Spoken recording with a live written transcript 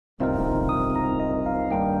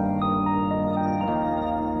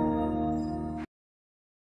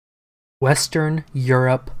Western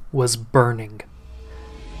Europe was burning.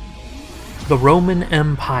 The Roman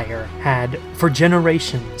Empire had, for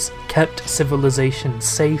generations, kept civilization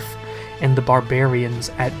safe and the barbarians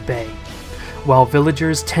at bay. While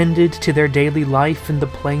villagers tended to their daily life in the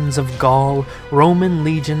plains of Gaul, Roman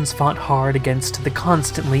legions fought hard against the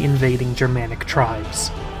constantly invading Germanic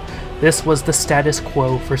tribes. This was the status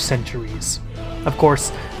quo for centuries. Of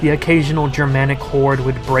course, the occasional Germanic horde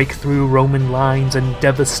would break through Roman lines and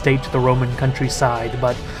devastate the Roman countryside,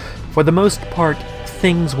 but for the most part,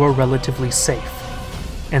 things were relatively safe.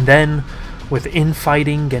 And then, with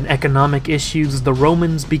infighting and economic issues, the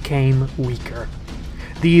Romans became weaker.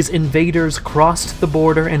 These invaders crossed the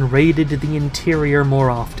border and raided the interior more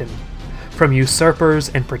often. From usurpers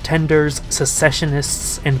and pretenders,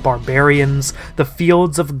 secessionists and barbarians, the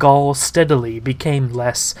fields of Gaul steadily became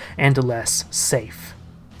less and less safe.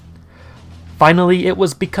 Finally, it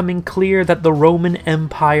was becoming clear that the Roman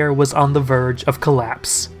Empire was on the verge of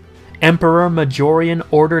collapse. Emperor Majorian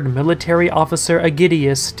ordered military officer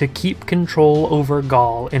Aegidius to keep control over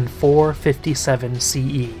Gaul in 457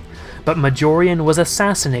 CE. But Majorian was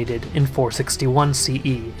assassinated in 461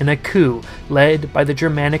 CE in a coup led by the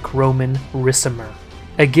Germanic Roman Ricimer.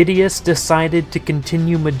 Aegidius decided to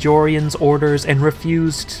continue Majorian's orders and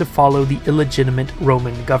refused to follow the illegitimate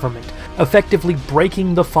Roman government, effectively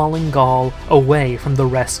breaking the fallen Gaul away from the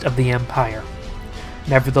rest of the empire.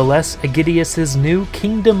 Nevertheless, Aegidius's new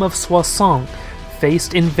Kingdom of Soissons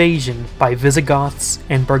faced invasion by Visigoths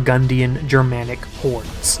and Burgundian Germanic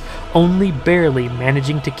hordes, only barely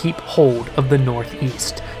managing to keep hold of the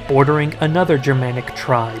northeast, bordering another Germanic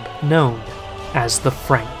tribe known as the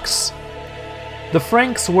Franks. The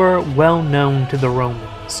Franks were well known to the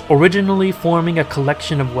Romans, originally forming a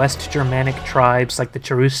collection of West Germanic tribes like the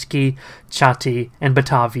Cherusci, Chatti, and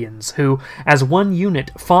Batavians, who, as one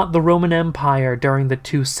unit, fought the Roman Empire during the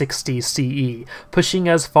 260 CE, pushing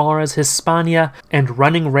as far as Hispania and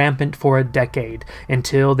running rampant for a decade,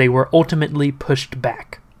 until they were ultimately pushed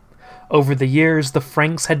back. Over the years, the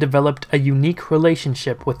Franks had developed a unique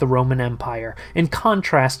relationship with the Roman Empire, in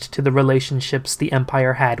contrast to the relationships the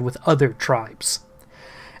empire had with other tribes.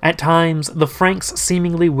 At times, the Franks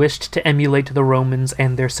seemingly wished to emulate the Romans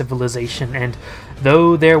and their civilization, and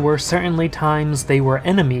though there were certainly times they were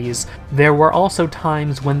enemies, there were also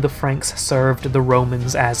times when the Franks served the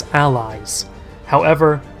Romans as allies.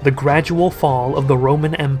 However, the gradual fall of the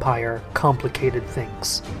Roman Empire complicated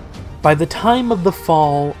things. By the time of the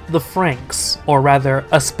fall, the Franks, or rather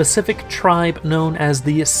a specific tribe known as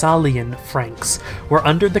the Salian Franks, were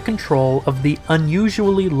under the control of the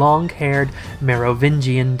unusually long-haired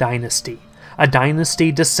Merovingian Dynasty, a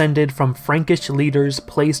dynasty descended from Frankish leaders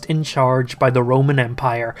placed in charge by the Roman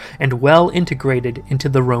Empire and well integrated into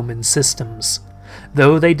the Roman systems.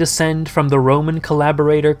 Though they descend from the Roman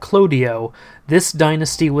collaborator Clodio, this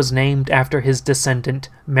dynasty was named after his descendant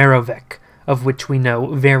Merovec, of which we know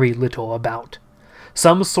very little about.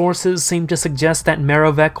 Some sources seem to suggest that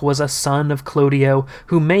Merovec was a son of Clodio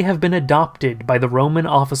who may have been adopted by the Roman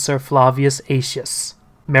officer Flavius Aetius.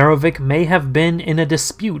 Merovec may have been in a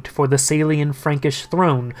dispute for the Salian Frankish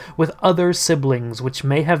throne with other siblings, which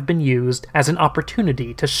may have been used as an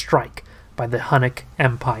opportunity to strike by the Hunnic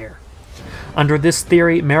Empire. Under this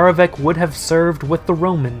theory, Merovec would have served with the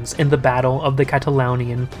Romans in the Battle of the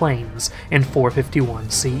Catalaunian Plains in 451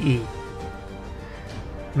 CE.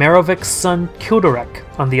 Merovec's son Childeric,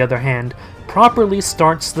 on the other hand, properly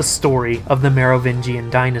starts the story of the Merovingian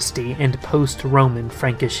Dynasty and post-Roman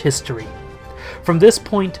Frankish history. From this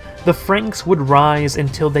point, the Franks would rise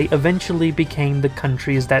until they eventually became the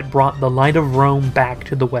countries that brought the light of Rome back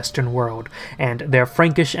to the Western world, and their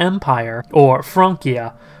Frankish Empire, or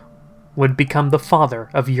Francia, would become the father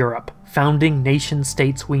of Europe, founding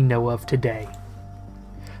nation-states we know of today.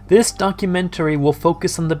 This documentary will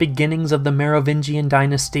focus on the beginnings of the Merovingian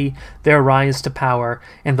dynasty, their rise to power,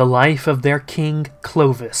 and the life of their king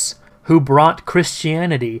Clovis, who brought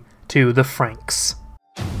Christianity to the Franks.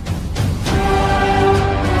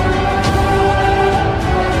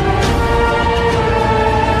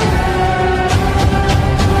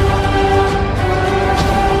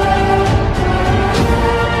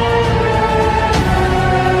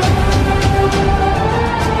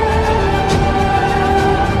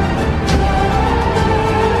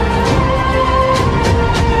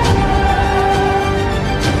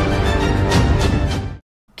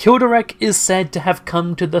 Childeric is said to have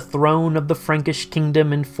come to the throne of the Frankish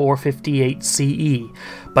kingdom in 458 CE,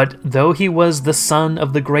 but though he was the son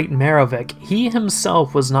of the great Merovec, he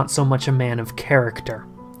himself was not so much a man of character.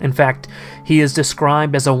 In fact, he is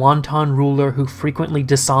described as a wanton ruler who frequently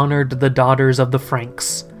dishonored the daughters of the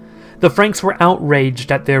Franks. The Franks were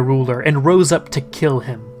outraged at their ruler and rose up to kill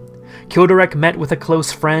him. Childeric met with a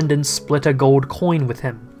close friend and split a gold coin with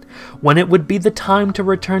him. When it would be the time to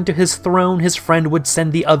return to his throne, his friend would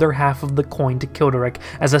send the other half of the coin to Childeric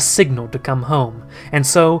as a signal to come home, and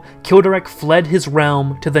so Childeric fled his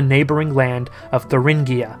realm to the neighboring land of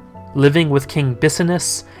Thuringia, living with King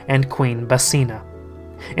Bicinus and Queen Basina.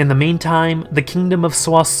 In the meantime, the kingdom of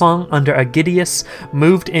Soissons under Aegidius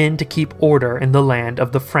moved in to keep order in the land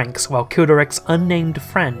of the Franks, while Childeric's unnamed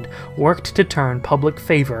friend worked to turn public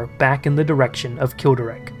favor back in the direction of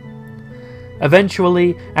Childeric.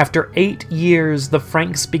 Eventually, after 8 years, the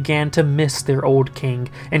Franks began to miss their old king,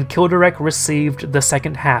 and Childeric received the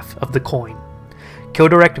second half of the coin.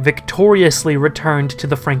 Childeric victoriously returned to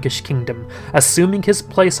the Frankish kingdom, assuming his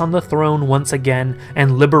place on the throne once again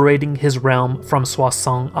and liberating his realm from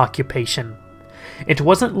Soissons occupation. It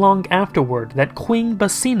wasn't long afterward that Queen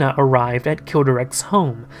Basina arrived at Childeric's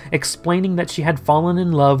home, explaining that she had fallen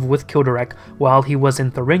in love with Childeric while he was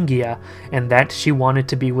in Thuringia, and that she wanted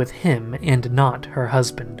to be with him and not her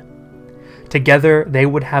husband. Together they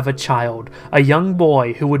would have a child, a young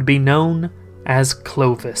boy who would be known as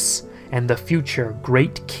Clovis, and the future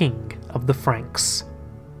great king of the Franks.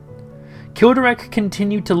 Childeric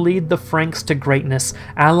continued to lead the Franks to greatness,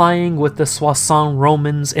 allying with the Soissons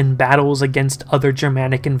Romans in battles against other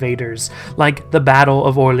Germanic invaders, like the Battle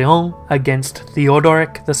of Orleans against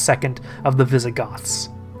Theodoric II of the Visigoths.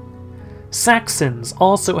 Saxons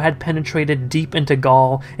also had penetrated deep into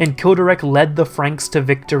Gaul, and Childeric led the Franks to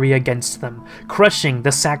victory against them, crushing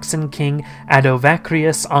the Saxon king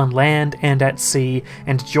Adovacrius on land and at sea,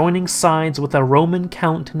 and joining sides with a Roman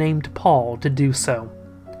count named Paul to do so.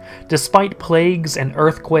 Despite plagues and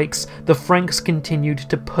earthquakes, the Franks continued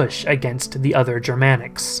to push against the other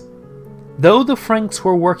Germanics. Though the Franks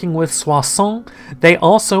were working with Soissons, they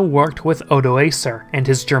also worked with Odoacer and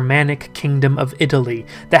his Germanic kingdom of Italy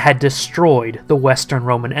that had destroyed the Western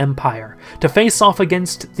Roman Empire, to face off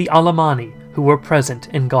against the Alemanni who were present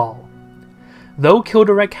in Gaul. Though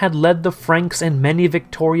Childeric had led the Franks in many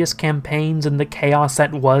victorious campaigns in the chaos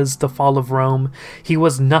that was the fall of Rome, he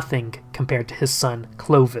was nothing compared to his son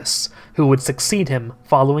Clovis, who would succeed him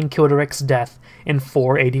following Childeric's death in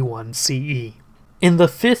 481 CE. In the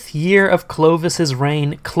 5th year of Clovis's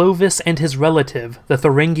reign, Clovis and his relative, the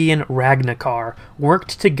Thuringian Ragnacar,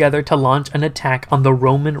 worked together to launch an attack on the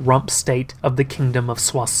Roman rump state of the Kingdom of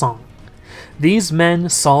Soissons. These men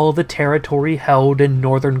saw the territory held in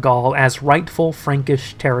northern Gaul as rightful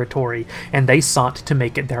Frankish territory, and they sought to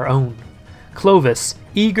make it their own. Clovis,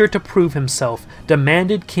 eager to prove himself,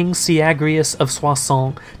 demanded King Syagrius of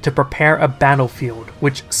Soissons to prepare a battlefield,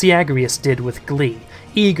 which Syagrius did with glee,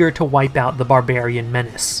 eager to wipe out the barbarian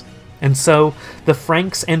menace. And so, the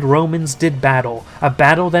Franks and Romans did battle, a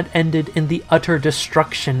battle that ended in the utter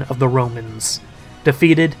destruction of the Romans.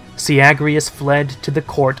 Defeated, Syagrius fled to the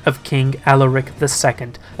court of King Alaric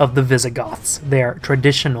II of the Visigoths, their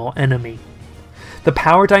traditional enemy. The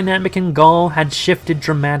power dynamic in Gaul had shifted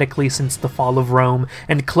dramatically since the fall of Rome,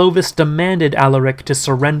 and Clovis demanded Alaric to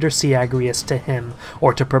surrender Syagrius to him,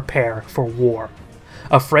 or to prepare for war.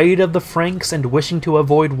 Afraid of the Franks and wishing to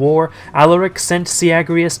avoid war, Alaric sent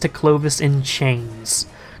Syagrius to Clovis in chains.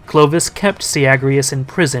 Clovis kept Syagrius in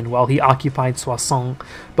prison while he occupied Soissons,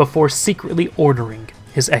 before secretly ordering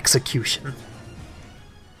his execution.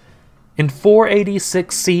 In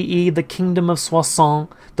 486 CE, the kingdom of Soissons,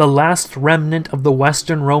 the last remnant of the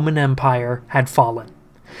Western Roman Empire, had fallen.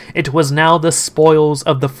 It was now the spoils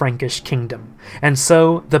of the Frankish kingdom, and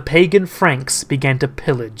so the pagan Franks began to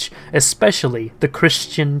pillage, especially the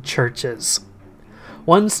Christian churches.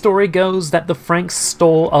 One story goes that the Franks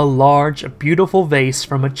stole a large, beautiful vase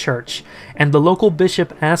from a church, and the local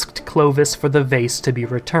bishop asked Clovis for the vase to be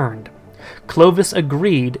returned. Clovis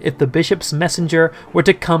agreed if the bishop's messenger were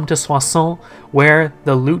to come to Soissons, where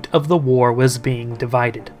the loot of the war was being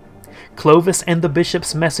divided. Clovis and the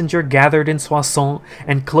bishop's messenger gathered in Soissons,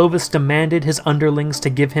 and Clovis demanded his underlings to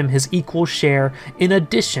give him his equal share in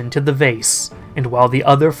addition to the vase. And while the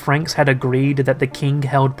other Franks had agreed that the king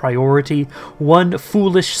held priority, one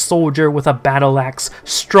foolish soldier with a battle axe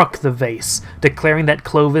struck the vase, declaring that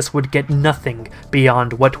Clovis would get nothing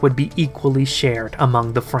beyond what would be equally shared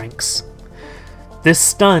among the Franks. This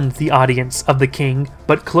stunned the audience of the king,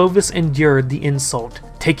 but Clovis endured the insult,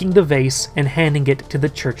 taking the vase and handing it to the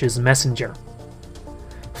church's messenger.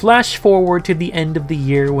 Flash forward to the end of the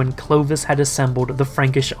year when Clovis had assembled the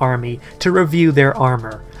Frankish army to review their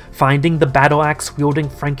armor, finding the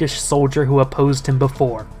battle-axe-wielding Frankish soldier who opposed him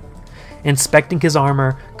before. Inspecting his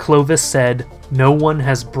armor, Clovis said, "No one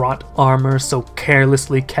has brought armor so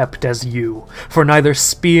carelessly kept as you, for neither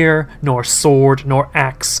spear, nor sword, nor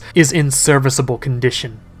axe is in serviceable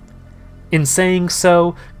condition." In saying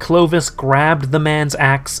so, Clovis grabbed the man's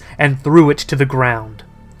axe and threw it to the ground.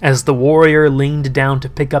 As the warrior leaned down to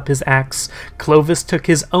pick up his axe, Clovis took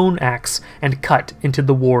his own axe and cut into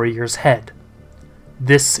the warrior's head.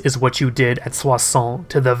 "This is what you did at Soissons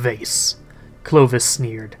to the vase," Clovis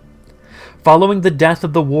sneered. Following the death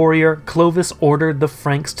of the warrior, Clovis ordered the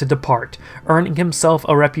Franks to depart, earning himself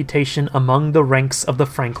a reputation among the ranks of the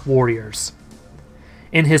Frank warriors.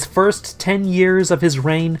 In his first 10 years of his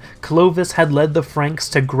reign, Clovis had led the Franks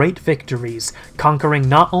to great victories, conquering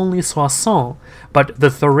not only Soissons, but the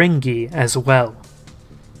Thuringi as well.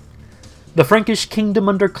 The Frankish kingdom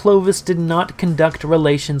under Clovis did not conduct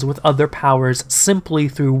relations with other powers simply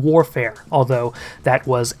through warfare, although that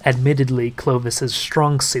was admittedly Clovis's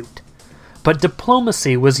strong suit. But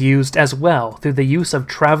diplomacy was used as well through the use of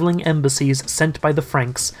traveling embassies sent by the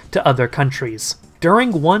Franks to other countries.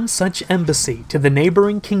 During one such embassy to the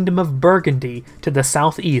neighboring kingdom of Burgundy to the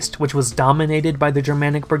southeast, which was dominated by the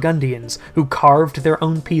Germanic Burgundians, who carved their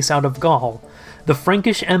own piece out of Gaul, the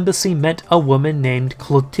Frankish embassy met a woman named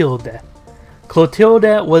Clotilde.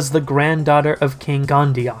 Clotilde was the granddaughter of King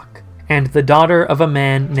Gondioc, and the daughter of a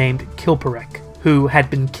man named Chilperic, who had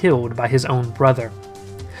been killed by his own brother.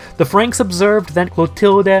 The Franks observed that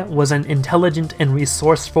Clotilde was an intelligent and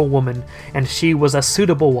resourceful woman, and she was a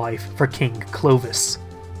suitable wife for King Clovis.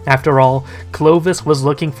 After all, Clovis was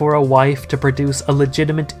looking for a wife to produce a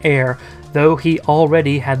legitimate heir, though he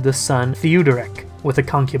already had the son Theuderic with a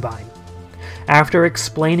concubine. After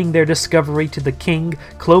explaining their discovery to the king,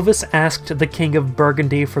 Clovis asked the king of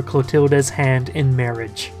Burgundy for Clotilde's hand in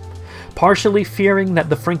marriage. Partially fearing that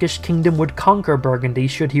the Frankish kingdom would conquer Burgundy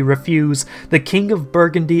should he refuse, the king of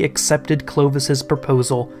Burgundy accepted Clovis's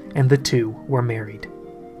proposal, and the two were married.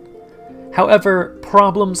 However,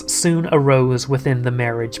 problems soon arose within the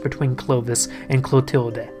marriage between Clovis and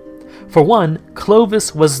Clotilde. For one,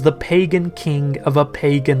 Clovis was the pagan king of a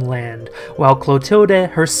pagan land, while Clotilde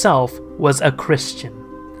herself was a Christian.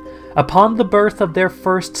 Upon the birth of their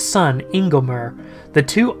first son, Ingomer, the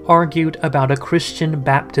two argued about a Christian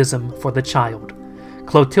baptism for the child.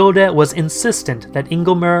 Clotilde was insistent that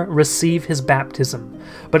Ingomer receive his baptism,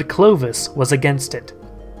 but Clovis was against it.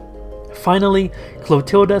 Finally,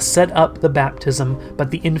 Clotilde set up the baptism,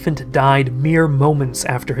 but the infant died mere moments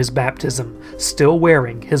after his baptism, still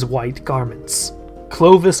wearing his white garments.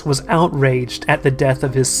 Clovis was outraged at the death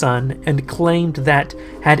of his son and claimed that,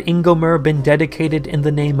 had Ingomer been dedicated in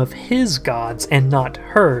the name of his gods and not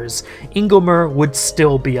hers, Ingomer would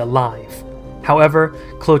still be alive. However,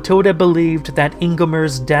 Clotilde believed that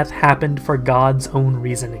Ingomer's death happened for God's own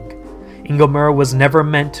reasoning. Ingomer was never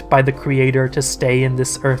meant by the Creator to stay in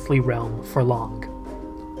this earthly realm for long.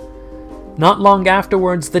 Not long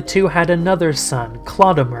afterwards, the two had another son,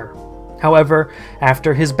 Clodomer. However,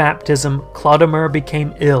 after his baptism, Clodomer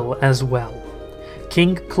became ill as well.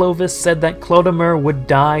 King Clovis said that Clodomer would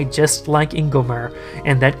die just like Ingomer,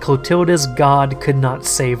 and that Clotilde's god could not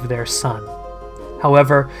save their son.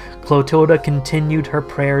 However, Clotilde continued her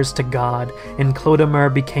prayers to God, and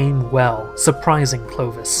Clodomer became well, surprising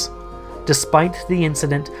Clovis. Despite the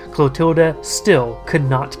incident, Clotilde still could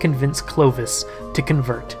not convince Clovis to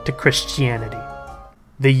convert to Christianity.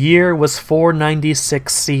 The year was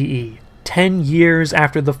 496 CE. 10 years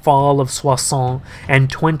after the fall of Soissons, and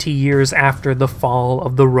 20 years after the fall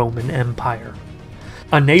of the Roman Empire.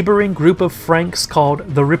 A neighboring group of Franks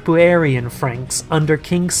called the Ripuarian Franks under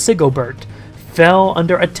King Sigobert fell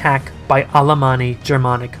under attack by Alemanni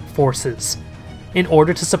Germanic forces. In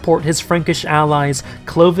order to support his Frankish allies,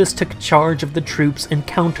 Clovis took charge of the troops and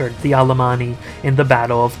countered the Alemanni in the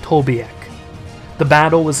Battle of Tolbiac. The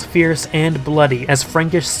battle was fierce and bloody as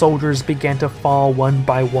Frankish soldiers began to fall one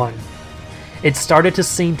by one. It started to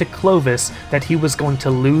seem to Clovis that he was going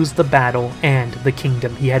to lose the battle and the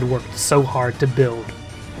kingdom he had worked so hard to build.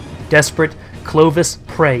 Desperate, Clovis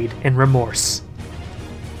prayed in remorse.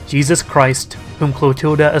 Jesus Christ, whom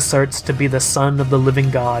Clotilde asserts to be the Son of the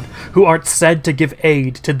living God, who art said to give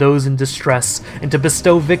aid to those in distress, and to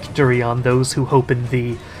bestow victory on those who hope in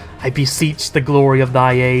thee, I beseech the glory of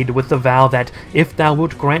thy aid with the vow that, if thou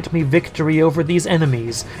wilt grant me victory over these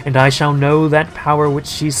enemies, and I shall know that power which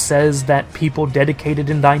she says that people dedicated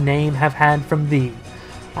in thy name have had from thee,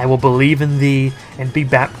 I will believe in thee and be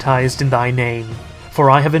baptized in thy name.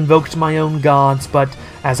 For I have invoked my own gods, but,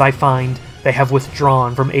 as I find, they have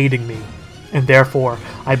withdrawn from aiding me, and therefore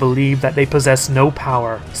I believe that they possess no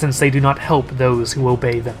power, since they do not help those who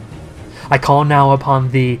obey them. I call now upon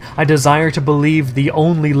thee. I desire to believe thee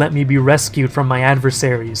only. Let me be rescued from my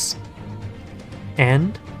adversaries."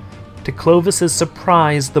 And, to Clovis's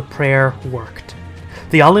surprise, the prayer worked.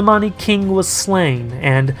 The Alemanni king was slain,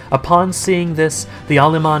 and upon seeing this, the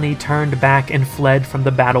Alemanni turned back and fled from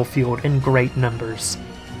the battlefield in great numbers.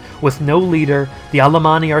 With no leader, the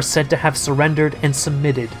Alemanni are said to have surrendered and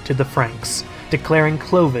submitted to the Franks, declaring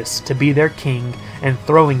Clovis to be their king and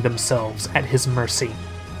throwing themselves at his mercy.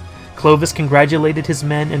 Clovis congratulated his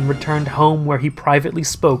men and returned home, where he privately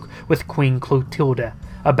spoke with Queen Clotilde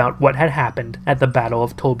about what had happened at the Battle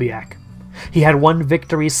of Tolbiac. He had won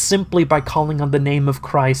victory simply by calling on the name of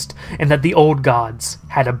Christ, and that the old gods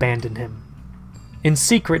had abandoned him. In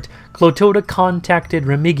secret, Clotilde contacted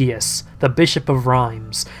Remigius, the Bishop of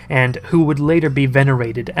Rheims, and who would later be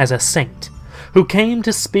venerated as a saint, who came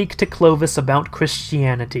to speak to Clovis about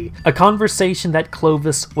Christianity, a conversation that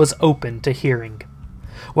Clovis was open to hearing.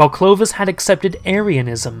 While Clovis had accepted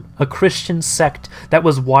Arianism, a Christian sect that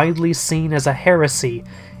was widely seen as a heresy,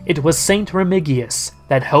 it was Saint Remigius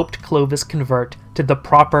that helped Clovis convert to the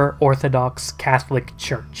proper Orthodox Catholic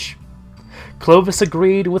Church. Clovis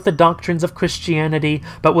agreed with the doctrines of Christianity,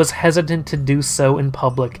 but was hesitant to do so in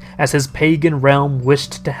public, as his pagan realm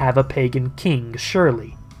wished to have a pagan king,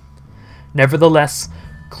 surely. Nevertheless,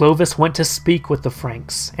 Clovis went to speak with the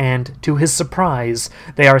Franks, and, to his surprise,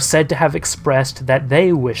 they are said to have expressed that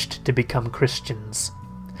they wished to become Christians.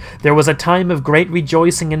 There was a time of great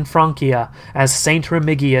rejoicing in Francia, as Saint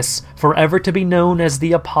Remigius, forever to be known as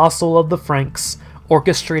the Apostle of the Franks,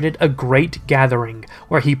 orchestrated a great gathering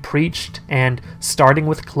where he preached and, starting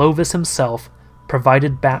with Clovis himself,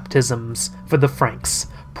 provided baptisms for the Franks,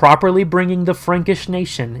 properly bringing the Frankish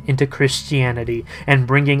nation into Christianity and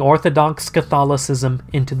bringing Orthodox Catholicism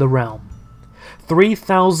into the realm.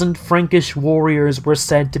 3,000 Frankish warriors were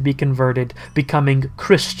said to be converted, becoming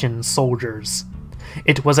Christian soldiers.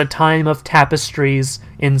 It was a time of tapestries,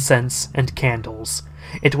 incense, and candles.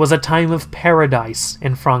 It was a time of paradise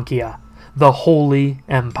in Francia, the Holy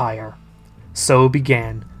Empire. So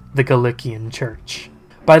began the Galician Church.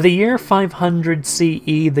 By the year 500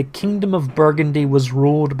 CE, the Kingdom of Burgundy was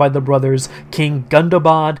ruled by the brothers King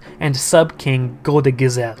Gundobad and sub-king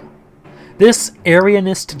Godegisel. This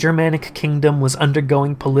Arianist Germanic kingdom was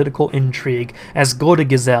undergoing political intrigue, as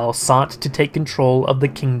Godegisel sought to take control of the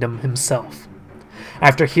kingdom himself.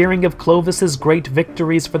 After hearing of Clovis's great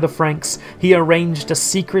victories for the Franks, he arranged a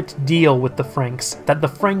secret deal with the Franks that the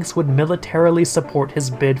Franks would militarily support his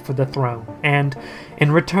bid for the throne, and,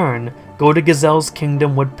 in return, Godegisel's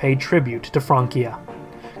kingdom would pay tribute to Francia.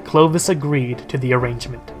 Clovis agreed to the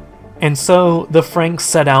arrangement. And so the Franks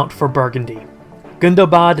set out for Burgundy.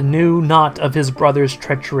 Gundobad knew not of his brother's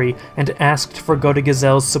treachery and asked for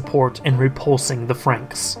Godegisel's support in repulsing the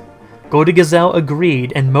Franks. Godegisel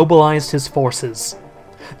agreed and mobilized his forces.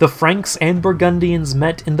 The Franks and Burgundians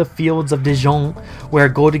met in the fields of Dijon, where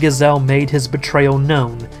Godegisel made his betrayal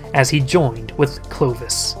known as he joined with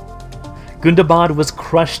Clovis. Gundobad was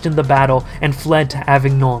crushed in the battle and fled to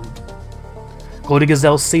Avignon.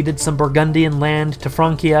 Godegisel ceded some Burgundian land to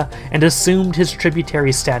Francia and assumed his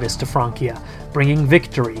tributary status to Francia, bringing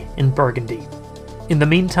victory in Burgundy. In the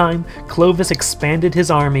meantime, Clovis expanded his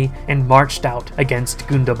army and marched out against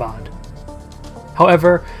Gundobad.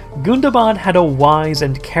 However, Gundobad had a wise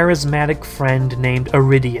and charismatic friend named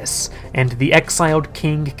Aridius, and the exiled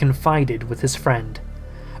king confided with his friend.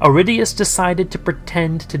 Aridius decided to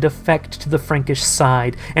pretend to defect to the Frankish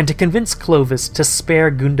side and to convince Clovis to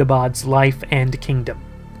spare Gundobad's life and kingdom.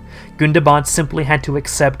 Gundobad simply had to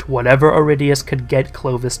accept whatever Aridius could get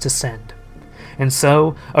Clovis to send. And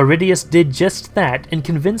so, Aridius did just that and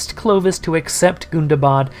convinced Clovis to accept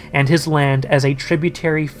Gundobad and his land as a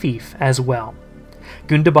tributary fief as well.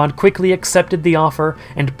 Gundobad quickly accepted the offer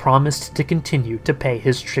and promised to continue to pay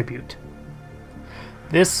his tribute.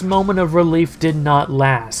 This moment of relief did not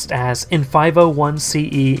last, as in 501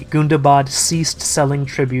 CE, Gundobad ceased selling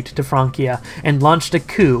tribute to Francia and launched a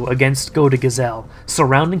coup against Godegisel,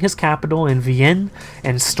 surrounding his capital in Vienne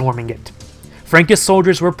and storming it. Frankish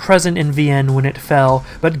soldiers were present in Vienne when it fell,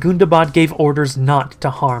 but Gundobad gave orders not to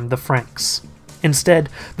harm the Franks. Instead,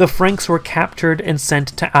 the Franks were captured and sent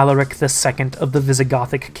to Alaric II of the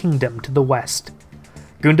Visigothic kingdom to the west.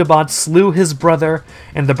 Gundobad slew his brother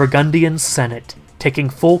and the Burgundian Senate, taking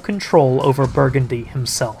full control over Burgundy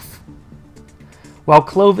himself. While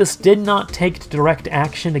Clovis did not take direct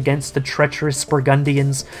action against the treacherous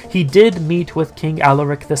Burgundians, he did meet with King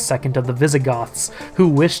Alaric II of the Visigoths, who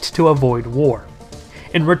wished to avoid war.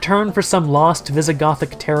 In return for some lost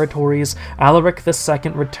Visigothic territories, Alaric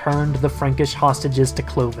II returned the Frankish hostages to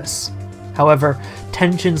Clovis. However,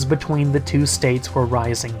 tensions between the two states were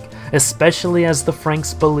rising, especially as the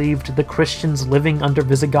Franks believed the Christians living under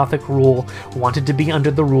Visigothic rule wanted to be under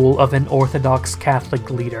the rule of an Orthodox Catholic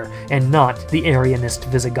leader, and not the Arianist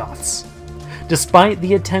Visigoths. Despite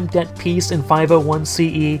the attempt at peace in 501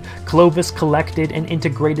 CE, Clovis collected and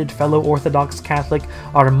integrated fellow Orthodox Catholic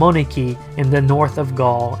Armonici in the north of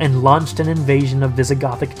Gaul and launched an invasion of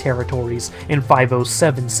Visigothic territories in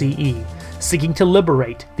 507 CE, seeking to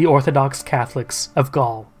liberate the Orthodox Catholics of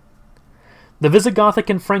Gaul. The Visigothic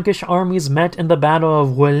and Frankish armies met in the Battle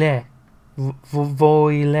of Voile.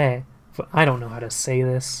 I don't know how to say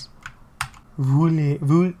this. Vouille.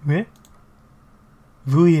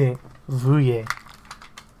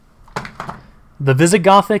 The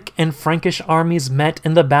Visigothic and Frankish armies met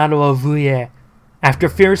in the Battle of Vouille. After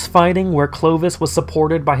fierce fighting where Clovis was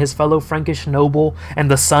supported by his fellow Frankish noble and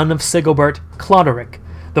the son of Sigobert, Cloderic,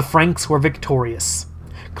 the Franks were victorious.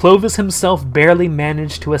 Clovis himself barely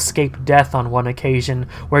managed to escape death on one occasion,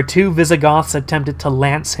 where two Visigoths attempted to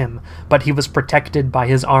lance him, but he was protected by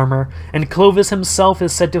his armor, and Clovis himself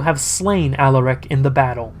is said to have slain Alaric in the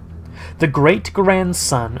battle. The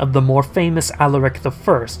great-grandson of the more famous Alaric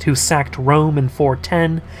I, who sacked Rome in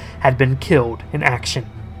 410, had been killed in action.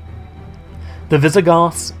 The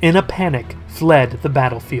Visigoths, in a panic, fled the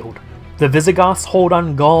battlefield. The Visigoths' hold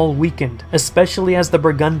on Gaul weakened, especially as the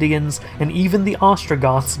Burgundians and even the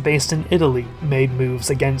Ostrogoths based in Italy made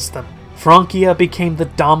moves against them. Francia became the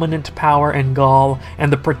dominant power in Gaul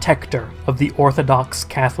and the protector of the Orthodox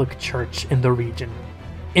Catholic Church in the region.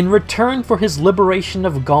 In return for his liberation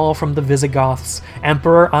of Gaul from the Visigoths,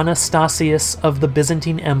 Emperor Anastasius of the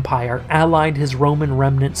Byzantine Empire allied his Roman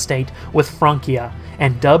remnant state with Francia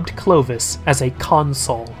and dubbed Clovis as a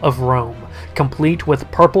consul of Rome, complete with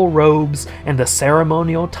purple robes and the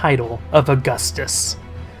ceremonial title of Augustus.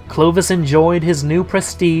 Clovis enjoyed his new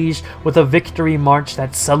prestige with a victory march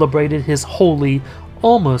that celebrated his holy,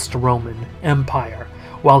 almost Roman, empire,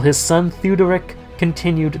 while his son Theuderic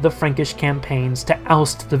continued the Frankish campaigns to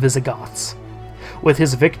oust the Visigoths. With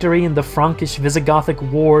his victory in the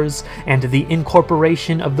Frankish-Visigothic Wars and the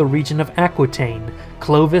incorporation of the region of Aquitaine,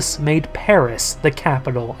 Clovis made Paris the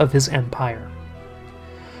capital of his empire.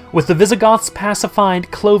 With the Visigoths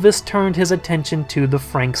pacified, Clovis turned his attention to the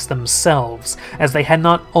Franks themselves, as they had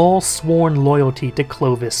not all sworn loyalty to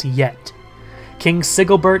Clovis yet. King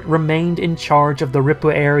Sigobert remained in charge of the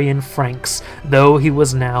Ripuarian Franks, though he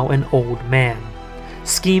was now an old man.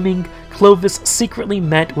 Scheming, Clovis secretly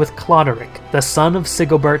met with Cloderic, the son of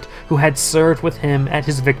Sigobert, who had served with him at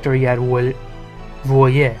his victory at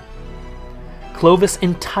Voille. Clovis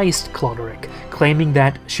enticed Cloderic, claiming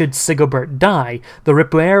that, should Sigobert die, the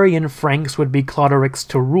Ripuarian Franks would be Cloderic's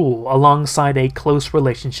to rule alongside a close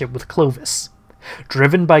relationship with Clovis.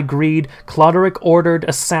 Driven by greed, Cloderic ordered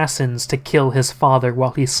assassins to kill his father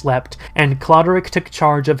while he slept, and Cloderic took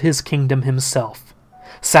charge of his kingdom himself.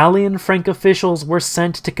 Salian Frank officials were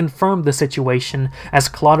sent to confirm the situation, as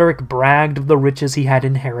Cloderic bragged of the riches he had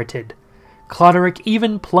inherited. Cloderic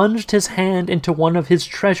even plunged his hand into one of his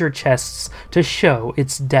treasure chests to show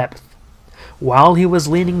its depth. While he was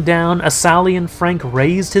leaning down, a Salian Frank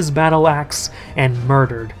raised his battle axe and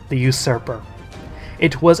murdered the usurper.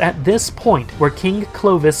 It was at this point where King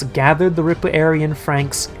Clovis gathered the Ripuarian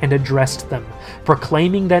Franks and addressed them,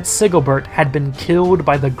 proclaiming that Sigobert had been killed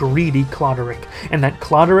by the greedy Cloderic, and that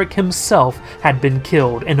Cloderic himself had been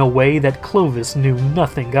killed in a way that Clovis knew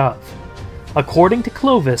nothing of. According to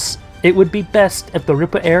Clovis, it would be best if the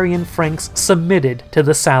Ripuarian Franks submitted to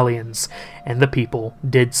the Salians, and the people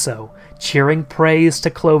did so, cheering praise to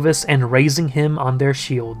Clovis and raising him on their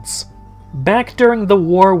shields. Back during the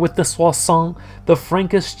war with the Soissons, the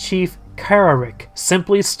Frankish chief Cararic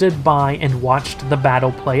simply stood by and watched the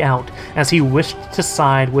battle play out, as he wished to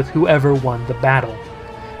side with whoever won the battle,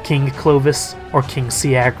 King Clovis or King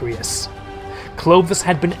Syagrius. Clovis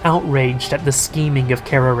had been outraged at the scheming of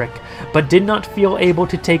Cararic, but did not feel able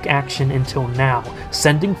to take action until now,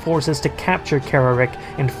 sending forces to capture Cararic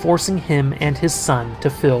and forcing him and his son to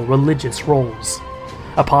fill religious roles.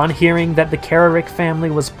 Upon hearing that the Cararic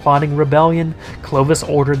family was plotting rebellion, Clovis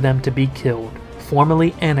ordered them to be killed,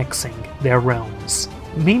 formally annexing their realms.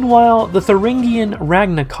 Meanwhile, the Thuringian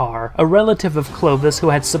Ragnacar, a relative of Clovis who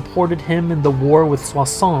had supported him in the war with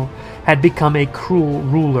Soissons, had become a cruel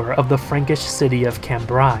ruler of the Frankish city of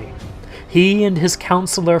Cambrai. He and his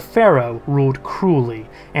counselor Pharaoh ruled cruelly,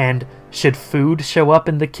 and should food show up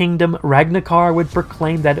in the kingdom, Ragnacar would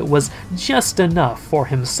proclaim that it was just enough for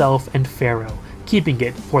himself and Pharaoh, keeping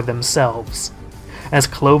it for themselves. As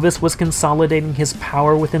Clovis was consolidating his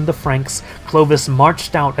power within the Franks, Clovis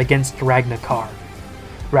marched out against Ragnacar.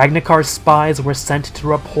 Ragnacar's spies were sent to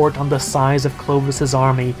report on the size of Clovis's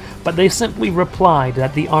army, but they simply replied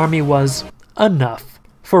that the army was enough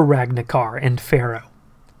for Ragnacar and Pharaoh.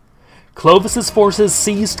 Clovis's forces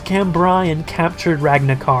seized Cambrai and captured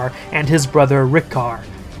Ragnacar and his brother Riccar,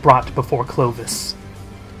 brought before Clovis.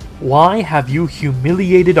 "Why have you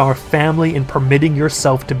humiliated our family in permitting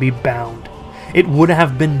yourself to be bound? It would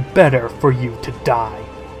have been better for you to die,"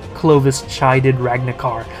 Clovis chided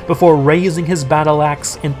Ragnacar before raising his battle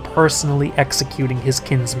axe and personally executing his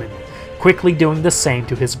kinsman, quickly doing the same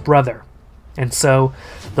to his brother. And so,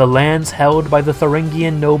 the lands held by the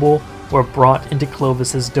Thuringian noble were brought into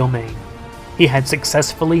Clovis's domain. He had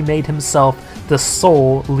successfully made himself the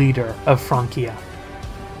sole leader of Francia.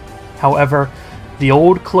 However, the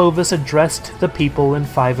old Clovis addressed the people in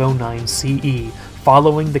 509 CE,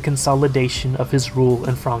 following the consolidation of his rule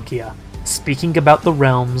in Francia, speaking about the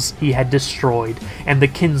realms he had destroyed and the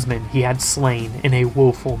kinsmen he had slain in a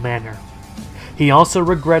woeful manner. He also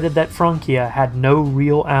regretted that Francia had no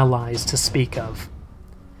real allies to speak of.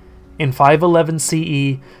 In 511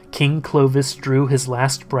 CE, King Clovis drew his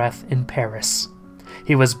last breath in Paris.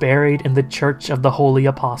 He was buried in the Church of the Holy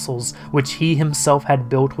Apostles, which he himself had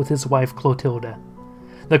built with his wife Clotilde.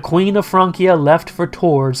 The Queen of Francia left for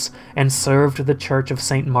Tours and served the Church of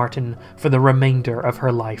St. Martin for the remainder of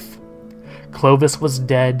her life. Clovis was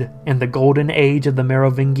dead, and the golden age of the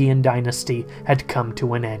Merovingian Dynasty had come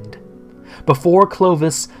to an end. Before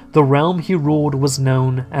Clovis, the realm he ruled was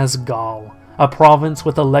known as Gaul, a province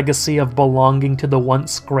with a legacy of belonging to the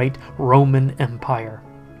once great Roman Empire.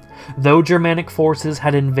 Though Germanic forces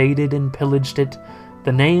had invaded and pillaged it,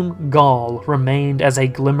 the name Gaul remained as a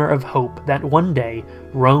glimmer of hope that one day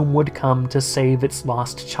Rome would come to save its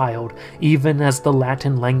lost child, even as the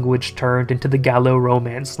Latin language turned into the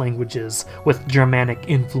Gallo-Romance languages with Germanic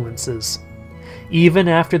influences. Even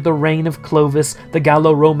after the reign of Clovis, the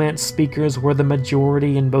Gallo-Romance speakers were the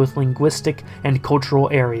majority in both linguistic and cultural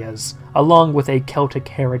areas, along with a Celtic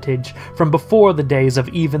heritage from before the days of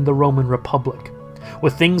even the Roman Republic,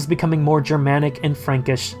 with things becoming more Germanic and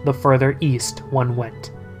Frankish the further east one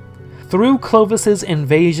went. Through Clovis's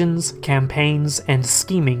invasions, campaigns, and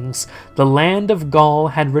schemings, the land of Gaul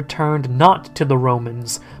had returned not to the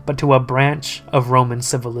Romans, but to a branch of Roman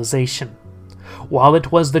civilization. While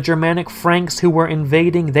it was the Germanic Franks who were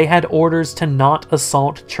invading, they had orders to not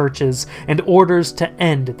assault churches and orders to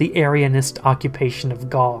end the Arianist occupation of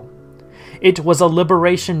Gaul. It was a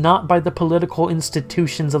liberation not by the political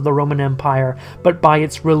institutions of the Roman Empire, but by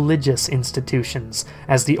its religious institutions,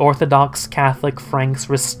 as the Orthodox Catholic Franks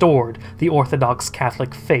restored the Orthodox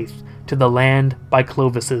Catholic faith to the land by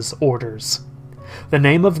Clovis's orders. The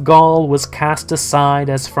name of Gaul was cast aside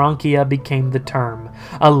as Francia became the term,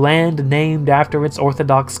 a land named after its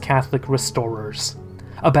Orthodox Catholic restorers.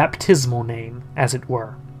 A baptismal name, as it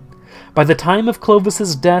were. By the time of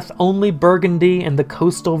Clovis's death, only Burgundy and the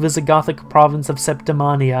coastal Visigothic province of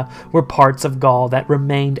Septimania were parts of Gaul that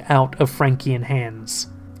remained out of Frankian hands.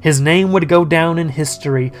 His name would go down in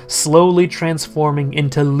history, slowly transforming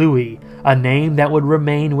into Louis, a name that would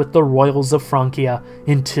remain with the royals of Francia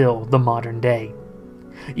until the modern day.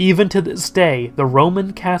 Even to this day, the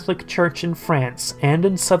Roman Catholic Church in France and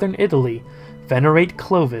in southern Italy venerate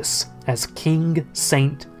Clovis as King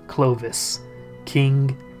Saint Clovis,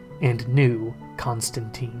 King and New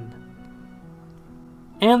Constantine.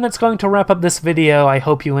 And that's going to wrap up this video. I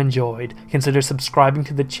hope you enjoyed. Consider subscribing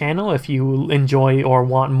to the channel if you enjoy or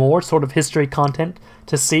want more sort of history content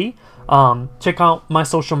to see. Check out my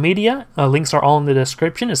social media. Links are all in the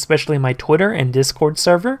description, especially my Twitter and Discord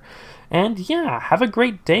server. And yeah, have a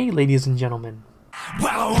great day, ladies and gentlemen.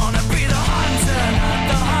 Well, I wanna be